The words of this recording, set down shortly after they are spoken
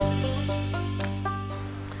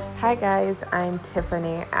Hi guys, I'm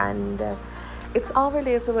Tiffany, and it's all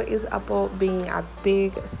relatable is about being a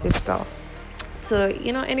big sister. So,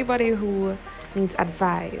 anybody who needs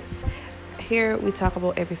advice. Here we talk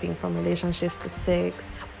about everything from relationships to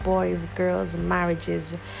sex, boys, girls,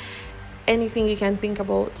 marriages, anything you can think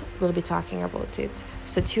about, we'll be talking about it.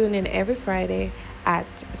 So tune in every Friday at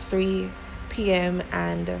 3 p.m.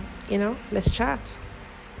 and let's chat.